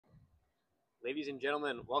Ladies and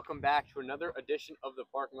gentlemen, welcome back to another edition of the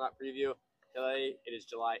Parking Lot Preview. Today it is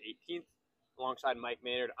July 18th. Alongside Mike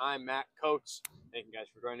Maynard, I'm Matt Coates. Thank you guys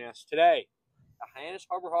for joining us today. The Hyannis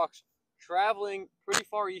Harborhawks traveling pretty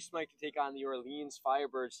far east, Mike, to take on the Orleans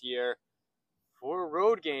Firebirds here for a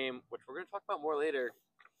road game, which we're going to talk about more later.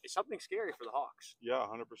 Is something scary for the Hawks. Yeah,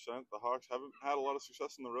 100%. The Hawks haven't had a lot of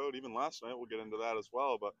success on the road. Even last night, we'll get into that as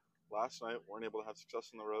well. But last night, weren't able to have success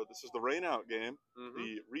on the road. This is the rain-out game,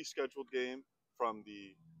 the rescheduled game from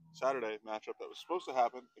the Saturday matchup that was supposed to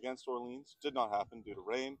happen against Orleans. Did not happen due to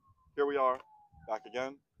rain. Here we are, back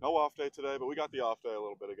again. No off day today, but we got the off day a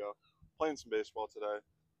little bit ago. Playing some baseball today.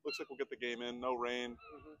 Looks like we'll get the game in. No rain.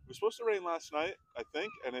 It was supposed to rain last night, I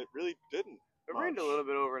think, and it really didn't. It rained a little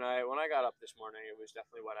bit overnight. When I got up this morning, it was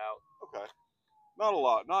definitely wet out. Okay. Not a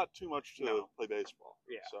lot. Not too much to play baseball.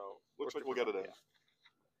 Yeah. So, looks like we'll get it in.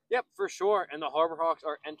 Yep, for sure. And the Harborhawks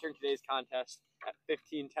are entering today's contest at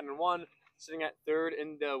 15-10-1, sitting at third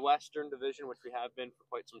in the Western Division, which we have been for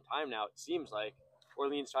quite some time now, it seems like.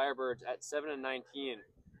 Orleans Firebirds at 7-19.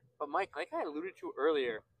 But Mike, like I alluded to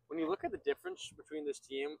earlier, when you look at the difference between this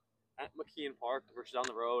team at McKeon Park versus on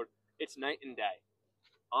the road, it's night and day.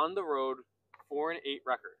 On the road, 4-8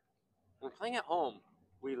 record. When we're playing at home,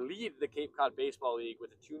 we lead the Cape Cod Baseball League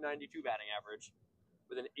with a .292 batting average,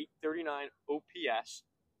 with an .839 OPS,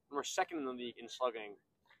 and we're second in the league in slugging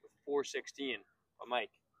with .416. But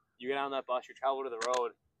Mike, you get on that bus, you travel to the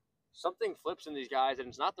road, something flips in these guys, and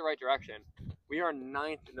it's not the right direction. We are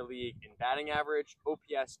ninth in the league in batting average,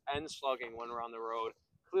 OPS, and slugging when we're on the road.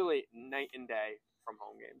 Clearly, night and day from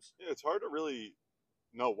home games. Yeah, it's hard to really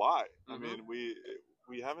know why. I mean,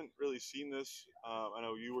 we haven't really seen this. I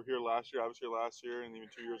know you were here last year. I was here last year and even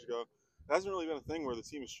 2 years ago. It hasn't really been a thing where the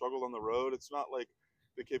team has struggled on the road. It's not like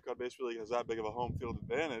the Cape Cod Baseball League has that big of a home field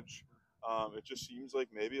advantage. It just seems like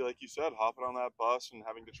maybe, like you said, hopping on that bus and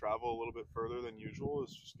having to travel a little bit further than usual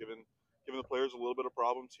is just giving the players a little bit of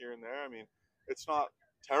problems here and there. I mean, it's not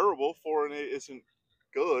terrible. 4-8 isn't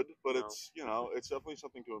good, but it's it's definitely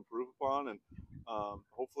something to improve upon. And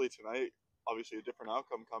hopefully tonight, obviously a different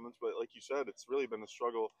outcome comes, but like you said, it's really been a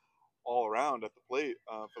struggle all around at the plate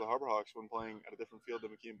for the Harborhawks when playing at a different field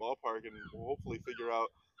than McKeon Ballpark, and we'll hopefully figure out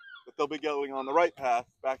that they'll be going on the right path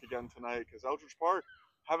back again tonight, because Eldridge Park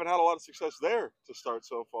haven't had a lot of success there to start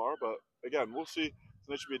so far, but again, we'll see.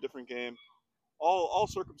 Tonight should be a different game. All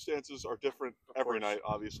circumstances are different every night,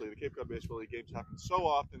 obviously. The Cape Cod Baseball League games happen so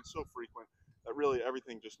often, so frequent, that really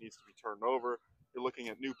everything just needs to be turned over. You're looking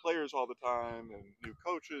at new players all the time and new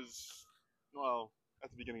coaches, well, at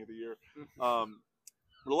the beginning of the year. But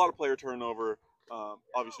a lot of player turnover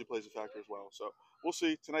obviously plays a factor as well. So we'll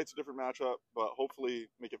see. Tonight's a different matchup, but hopefully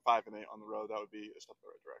make it 5-8 on the road. That would be a step in the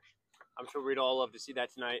right direction. I'm sure we'd all love to see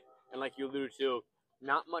that tonight. And like you alluded to,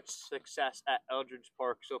 not much success at Eldridge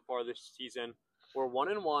Park so far this season. We're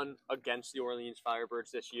 1-1 against the Orleans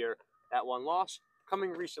Firebirds this year. That one loss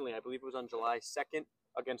coming recently, I believe it was on July 2nd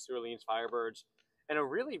against the Orleans Firebirds, and a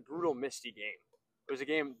really brutal misty game. It was a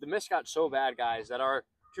game, the mist got so bad, guys, that our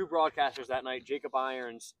two broadcasters that night, Jacob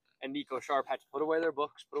Irons and Nico Sharp, had to put away their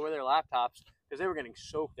books, put away their laptops, because they were getting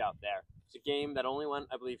soaked out there. It's a game that only went,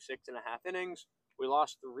 I believe, 6.5 innings. We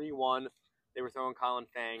lost 3-1. They were throwing Colin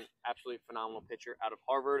Fang, absolutely phenomenal pitcher out of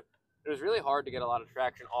Harvard. It was really hard to get a lot of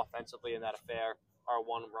traction offensively in that affair. Our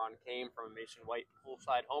one run came from a Mason White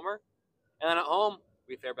full-side homer. And then at home,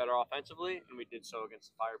 we fared better offensively, and we did so against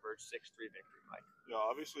the Firebirds' 6-3 victory, Mike. Yeah,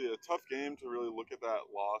 obviously a tough game to really look at that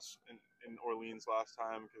loss in Orleans last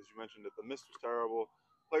time, because you mentioned that the mist was terrible.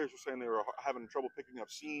 Players were saying they were having trouble picking up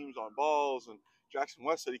seams on balls, and Jackson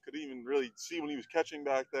West said he couldn't even really see when he was catching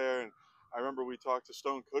back there. And I remember we talked to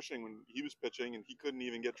Stone Cushing when he was pitching, and he couldn't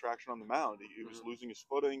even get traction on the mound. He was losing his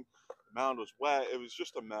footing. The mound was wet. It was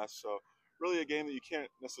just a mess. So really a game that you can't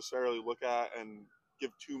necessarily look at and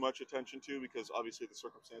give too much attention to, because obviously the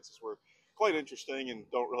circumstances were quite interesting and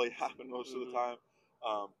don't really happen most of the time.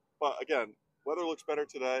 But again, weather looks better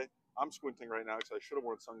today. I'm squinting right now because I should have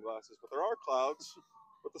worn sunglasses, but there are clouds,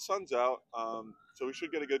 but the sun's out. So we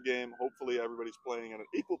should get a good game. Hopefully everybody's playing at an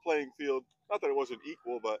equal playing field. Not that it wasn't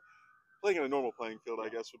equal, but playing in a normal playing field, I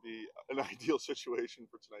guess, would be an ideal situation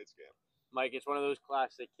for tonight's game. Mike, it's one of those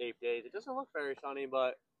classic Cape days. It doesn't look very sunny,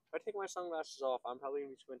 but if I take my sunglasses off, I'm probably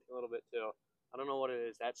going to be squinting a little bit too. I don't know what it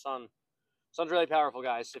is. That sun's really powerful,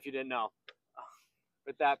 guys, if you didn't know.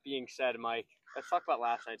 With that being said, Mike, let's talk about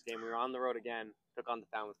last night's game. We were on the road again, took on the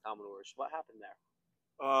Falmouth Commodores. What happened there?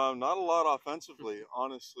 Not a lot offensively,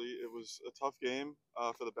 honestly. It was a tough game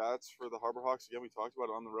for the bats, for the Harborhawks. Again, we talked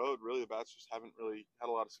about it on the road. Really, the bats just haven't really had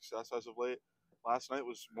a lot of success as of late. last night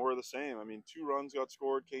was more of the same. I mean, 2 runs got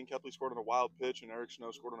scored. Kane Kepley scored on a wild pitch, and Eric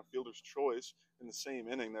Snow scored on a fielder's choice in the same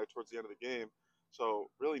inning there towards the end of the game. So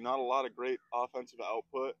really not a lot of great offensive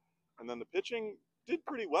output. And then the pitching did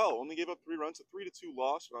pretty well. Only gave up 3 runs, a 3-2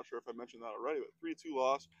 loss. I'm not sure if I mentioned that already, but 3-2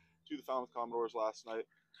 loss to the Falmouth Commodores last night.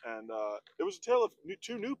 And it was a tale of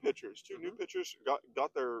 2 new pitchers. 2 new pitchers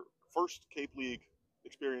got their first Cape League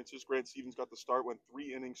experiences. Grant Stevens got the start, went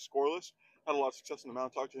 3 innings scoreless. Had a lot of success on the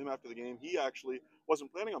mound. Talked to him after the game. He actually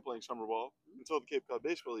wasn't planning on playing summer ball until the Cape Cod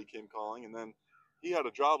Baseball League came calling, and then he had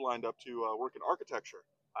a job lined up to work in architecture.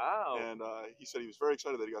 Wow. And he said he was very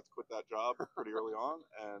excited that he got to quit that job pretty early on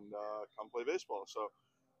and come play baseball. So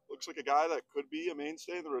looks like a guy that could be a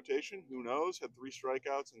mainstay in the rotation. Who knows? Had 3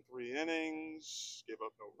 strikeouts in 3 innings, gave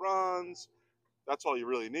up no runs. That's all you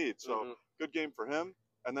really need. So good game for him.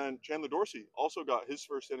 And then Chandler Dorsey also got his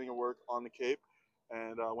first inning of work on the Cape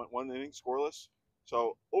and went 1 inning scoreless.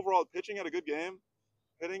 So overall, pitching had a good game.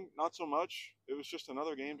 Hitting, not so much. It was just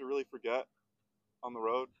another game to really forget on the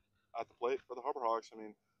road at the plate for the Harbor Hawks. I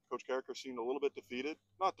mean, Coach Carricker seemed a little bit defeated.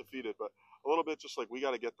 Not defeated, but a little bit just like, we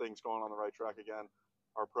got to get things going on the right track again.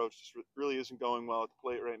 Our approach just really isn't going well at the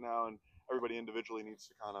plate right now, and everybody individually needs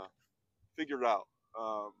to kind of figure out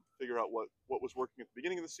what was working at the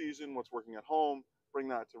beginning of the season, what's working at home, bring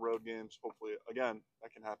that to road games. Hopefully, again,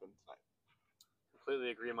 that can happen tonight.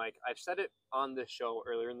 Completely agree, Mike. I've said it on this show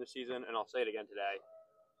earlier in the season, and I'll say it again today.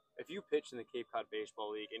 If you pitch in the Cape Cod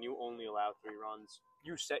Baseball League and you only allow 3 runs,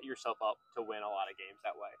 you set yourself up to win a lot of games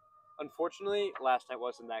that way. Unfortunately, last night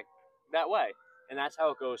wasn't that way, and that's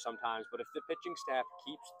how it goes sometimes. But if the pitching staff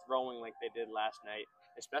keeps throwing like they did last night,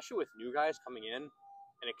 especially with new guys coming in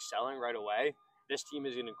and excelling right away, this team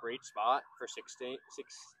is in a great spot for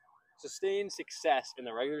sustained success in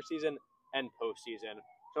the regular season and postseason.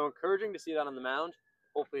 So encouraging to see that on the mound.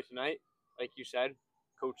 Hopefully tonight, like you said,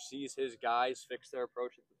 Coach sees his guys fix their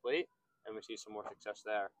approach at the plate, and we see some more success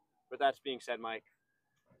there. With that being said, Mike,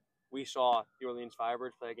 we saw the Orleans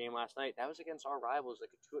Firebirds play a game last night. That was against our rivals, the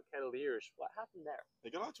Cotuit Kettleers. What happened there?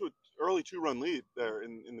 They got out to an early 2-run lead there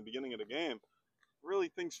in the beginning of the game. Really,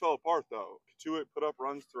 things fell apart, though. Cotuit put up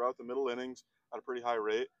runs throughout the middle innings at a pretty high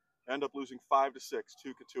rate. End up losing 5-6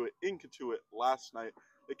 to Cotuit in Cotuit last night.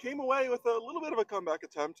 They came away with a little bit of a comeback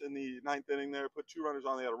attempt in the 9th inning there. Put 2 runners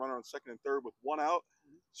on. They had a runner on 2nd and 3rd with 1 out.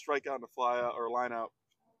 Strikeout and a fly out or line out.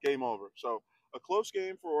 Game over. So a close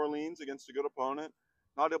game for Orleans against a good opponent.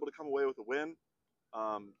 Not able to come away with a win.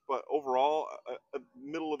 But overall, a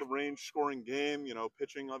middle of the range scoring game. You know,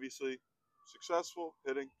 pitching obviously successful,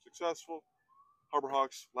 hitting successful. Harbor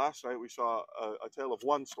Hawks last night we saw a tale of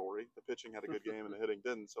one story. The pitching had a good game and the hitting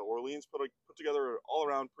didn't. So Orleans put together an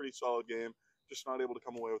all-around pretty solid game. Just not able to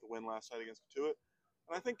come away with a win last night against Cotuit.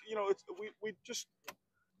 And I think, you know, we just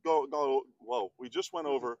we just went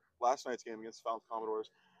over last night's game against the Falmouth Commodores.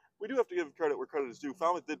 We do have to give credit where credit is due.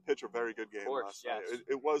 Falmouth did pitch a very good game last night.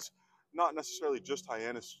 It was not necessarily just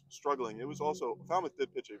Hyannis struggling. It was also Falmouth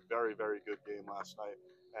did pitch a very, very good game last night,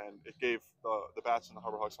 and it gave the bats in the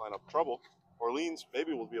Harbor Hawks lineup trouble. Orleans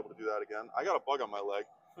maybe will be able to do that again. I got a bug on my leg,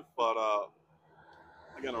 but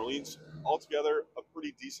again, Orleans altogether a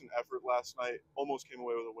pretty decent effort last night. Almost came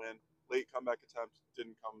away with a win. Late comeback attempt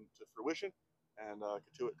didn't come to fruition, and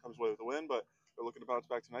Cotuit comes away with a win. But they're looking to bounce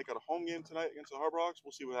back tonight. Got a home game tonight against the Harbor Hawks.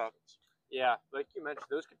 We'll see what happens. Yeah, like you mentioned,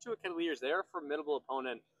 those Cotuit Kettleers, they're a formidable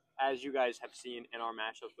opponent, as you guys have seen in our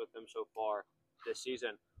matchups with them so far this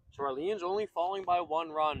season. So Orleans only falling by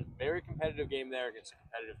 1 run. Very competitive game there against a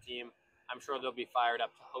competitive team. I'm sure they'll be fired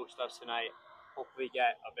up to host us tonight. Hopefully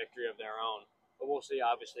get a victory of their own. But we'll see.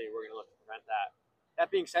 Obviously, we're going to look to prevent that. That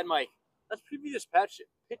being said, Mike, let's preview this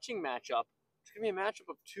pitching matchup. It's going to be a matchup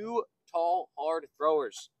of 2 tall, hard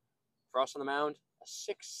throwers. For us on the mound, a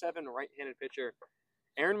 6'7" right-handed pitcher,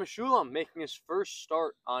 Aaron Meshulam, making his first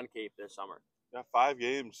start on Cape this summer. Yeah, 5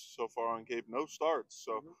 games so far on Cape, no starts.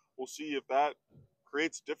 So we'll see if that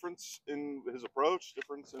creates difference in his approach,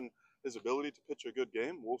 difference in his ability to pitch a good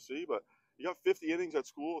game. We'll see. But you got 50 innings at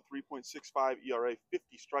school, 3.65 ERA,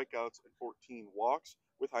 50 strikeouts, and 14 walks.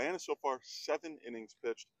 With Hyannis so far, 7 innings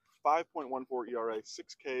pitched, 5.14 ERA,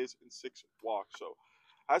 6 Ks, and 6 walks. So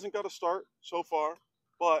hasn't got a start so far,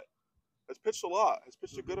 but has pitched a lot, has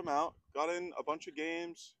pitched a good amount, got in a bunch of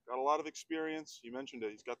games, got a lot of experience. You mentioned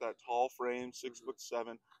it. He's got that tall frame,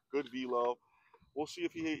 6'7", good velo. We'll see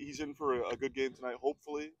if he's in for a good game tonight,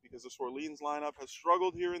 hopefully, because this Orleans lineup has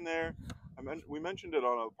struggled here and there. We mentioned it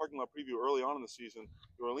on a parking lot preview early on in the season.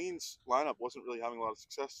 The Orleans lineup wasn't really having a lot of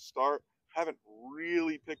success to start. Haven't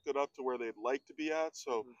really picked it up to where they'd like to be at.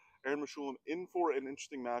 So Aaron Meshulam in for an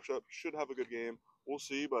interesting matchup. Should have a good game. We'll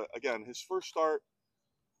see. But again, his first start,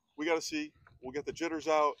 we got to see. We'll get the jitters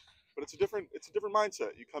out. But But it's a different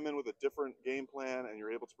mindset. You come in with a different game plan, and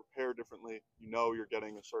you're able to prepare differently. You know you're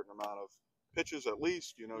getting a certain amount of pitches at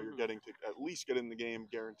least. You know you're getting to at least get in the game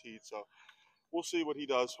guaranteed. So we'll see what he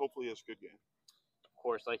does. Hopefully, he has a good game. Of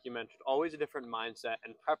course, like you mentioned, always a different mindset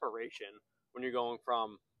and preparation when you're going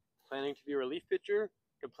from planning to be a relief pitcher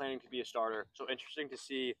to planning to be a starter. So interesting to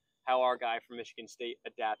see how our guy from Michigan State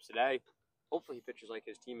adapts today. Hopefully he pitches like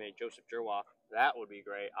his teammate, Joseph Jerwalk. That would be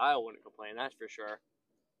great. I wouldn't complain, that's for sure.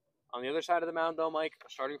 On the other side of the mound, though, Mike,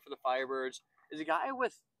 starting for the Firebirds, is a guy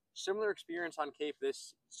with similar experience on Cape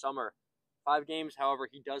this summer. 5 games, however,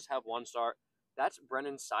 he does have 1 start. That's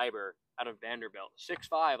Brennan Cyber out of Vanderbilt.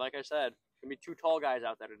 6'5", like I said. Going to be 2 tall guys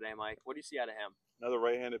out there today, Mike. What do you see out of him? Another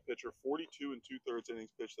right-handed pitcher, 42 and 2/3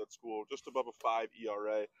 innings pitched at school, just above a 5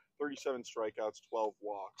 ERA, 37 strikeouts, 12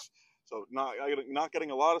 walks. So not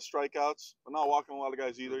getting a lot of strikeouts, but not walking a lot of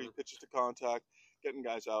guys either. He pitches to contact, getting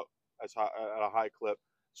guys out at a high clip.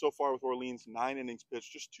 So far with Orleans, 9 innings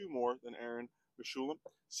pitched, just 2 more than Aaron Mishulam.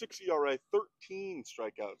 6 ERA, 13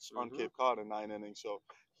 strikeouts on Cape Cod in 9 innings. So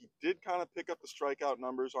he did kind of pick up the strikeout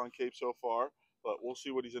numbers on Cape so far, but we'll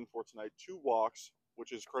see what he's in for tonight. 2 walks,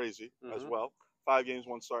 which is crazy as well. 5 games,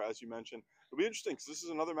 1 start, as you mentioned. It'll be interesting because this is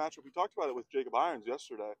another matchup. We talked about it with Jacob Irons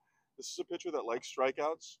yesterday. This is a pitcher that likes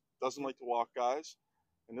strikeouts, doesn't like to walk guys.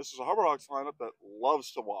 And this is a Harbor Hawks lineup that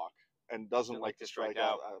loves to walk and doesn't like to strike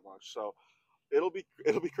out that much. So it'll be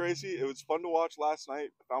crazy. It was fun to watch last night.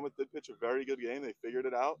 Falmouth did pitch a very good game. They figured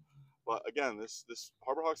it out. But again, this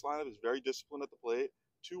Harbor Hawks lineup is very disciplined at the plate.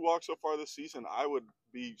 2 walks so far this season. I would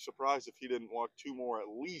be surprised if he didn't walk 2 more at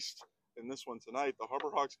least in this one tonight. The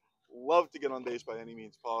Harbor Hawks love to get on base by any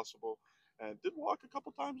means possible, and did walk a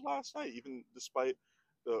couple times last night, even despite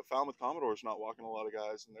the Falmouth Commodores not walking a lot of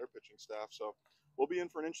guys in their pitching staff. So we'll be in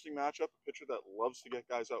for an interesting matchup. A pitcher that loves to get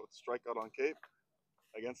guys out with strikeout on Cape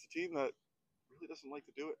against a team that really doesn't like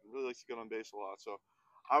to do it and really likes to get on base a lot. So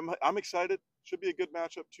I'm excited. Should be a good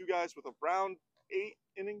matchup. 2 guys with around 8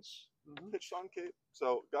 innings pitched on Cape.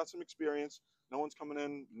 So got some experience. No one's coming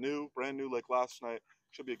in brand new like last night.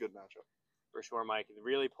 Should be a good matchup. For sure, Mike.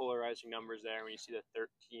 Really polarizing numbers there when you see the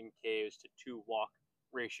 13 Ks to 2 walk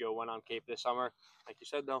ratio went on Cape this summer. Like you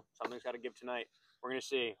said, though, something's got to give tonight. We're going to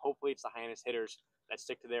see. Hopefully it's the Hyannis hitters that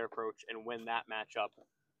stick to their approach and win that matchup.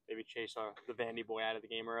 Maybe chase the Vandy boy out of the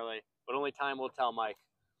game early. But only time will tell, Mike.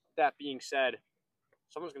 That being said,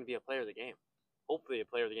 someone's going to be a player of the game. Hopefully a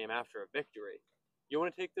player of the game after a victory. You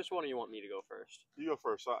want to take this one or you want me to go first? You go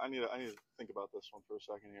first. I need to think about this one for a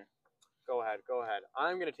second here. Go ahead.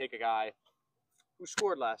 I'm going to take a guy who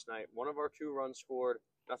scored last night. One of our 2 runs scored.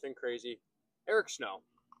 Nothing crazy. Eric Snow.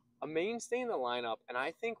 A mainstay in the lineup, and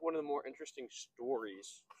I think one of the more interesting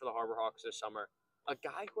stories for the Harbor Hawks this summer. A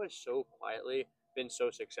guy who has so quietly been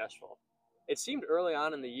so successful. It seemed early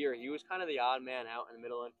on in the year he was kind of the odd man out in the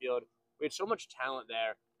middle infield. We had so much talent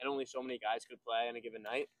there, and only so many guys could play on a given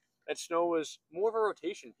night, that Snow was more of a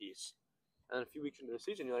rotation piece. And a few weeks into the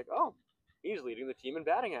season, you're like, oh, he's leading the team in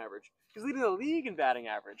batting average. He's leading the league in batting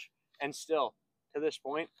average. And still, to this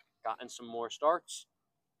point, gotten some more starts,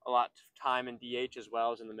 a lot of time in DH as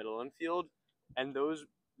well as in the middle infield. And those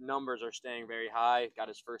numbers are staying very high. Got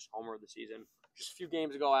his first homer of the season just a few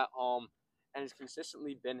games ago at home, and has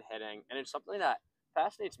consistently been hitting. And it's something that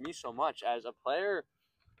fascinates me so much as a player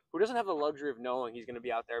who doesn't have the luxury of knowing he's going to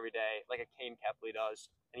be out there every day like a Kane Kepley does.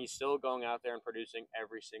 And he's still going out there and producing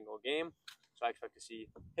every single game. So I expect to see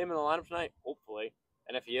him in the lineup tonight, hopefully.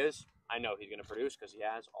 And if he is, I know he's going to produce because he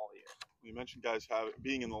has all year. You mentioned guys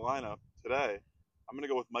being in the lineup today. I'm going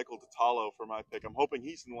to go with Michael Detallo for my pick. I'm hoping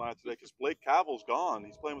he's in the lineup today because Blake Cavill's gone.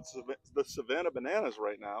 He's playing with the Savannah Bananas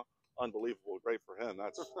right now. Unbelievable. Great for him.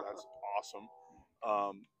 That's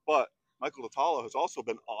awesome. But Michael Detallo has also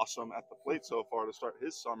been awesome at the plate so far to start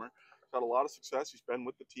his summer. He's had a lot of success. He's been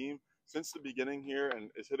with the team since the beginning here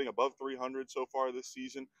and is hitting above 300 so far this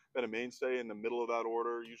season. Been a mainstay in the middle of that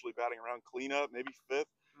order, usually batting around cleanup, maybe 5th.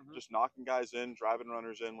 Just knocking guys in, driving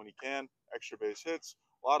runners in when he can, extra base hits,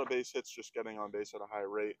 a lot of base hits, just getting on base at a high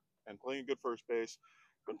rate and playing a good first base.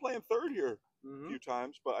 Been playing third here a few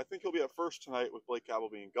times, but I think he'll be at first tonight with Blake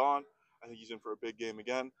Cavill being gone. I think he's in for a big game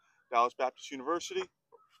again. Dallas Baptist University,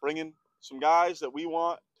 bringing some guys that we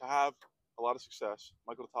want to have a lot of success.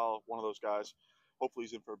 Michael Detallo, one of those guys. Hopefully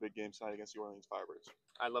he's in for a big game tonight against the Orleans Firebirds.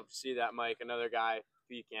 I'd love to see that, Mike. Another guy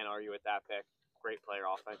who you can't argue with that pick. Great player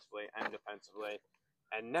offensively and defensively.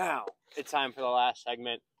 And now it's time for the last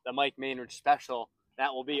segment, the Mike Maynard special.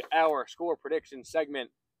 That will be our score prediction segment.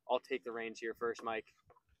 I'll take the reins here first, Mike.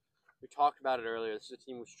 We talked about it earlier. This is a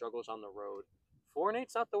team who struggles on the road.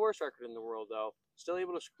 4-8's not the worst record in the world, though. Still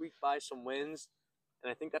able to squeak by some wins,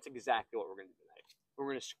 and I think that's exactly what we're going to do tonight. We're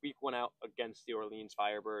going to squeak one out against the Orleans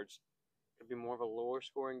Firebirds. Could be more of a lower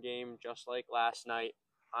scoring game, just like last night.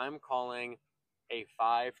 I'm calling a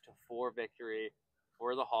 5-4 victory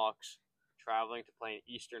for the Hawks, traveling to play an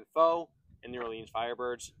Eastern foe in the Orleans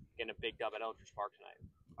Firebirds, getting a big dub at Eldridge Park tonight.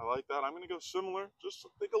 I like that. I'm going to go similar. Just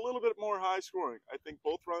think a little bit more high scoring. I think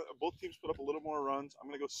both teams put up a little more runs. I'm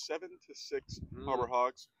going to go 7-6 Harbor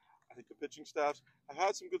Hawks. I think the pitching staffs have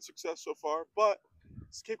had some good success so far, but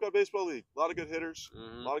it's Cape Cod Baseball League. A lot of good hitters,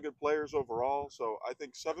 a lot of good players overall. So I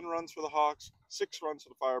think 7 runs for the Hawks, 6 runs for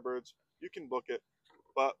the Firebirds. You can book it.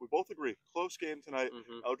 But we both agree, close game tonight.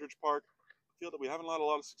 Eldridge Park, a field that we haven't had a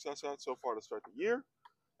lot of success at so far to start the year.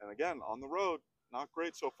 And again, on the road, not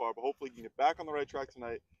great so far, but hopefully you can get back on the right track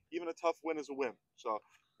tonight. Even a tough win is a win. So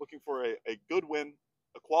looking for a good win,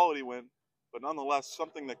 a quality win, but nonetheless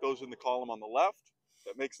something that goes in the column on the left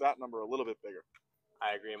that makes that number a little bit bigger.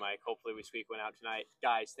 I agree, Mike. Hopefully we squeak one out tonight.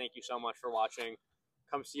 Guys, thank you so much for watching.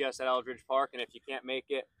 Come see us at Eldridge Park, and if you can't make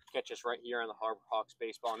it, catch us right here on the Harbor Hawks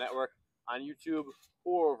Baseball Network on YouTube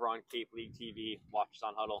or over on Cape League TV. Watch us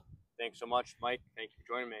on Huddle. Thanks so much, Mike. Thank you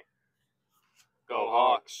for joining me. Go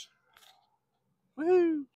Hawks! Woohoo!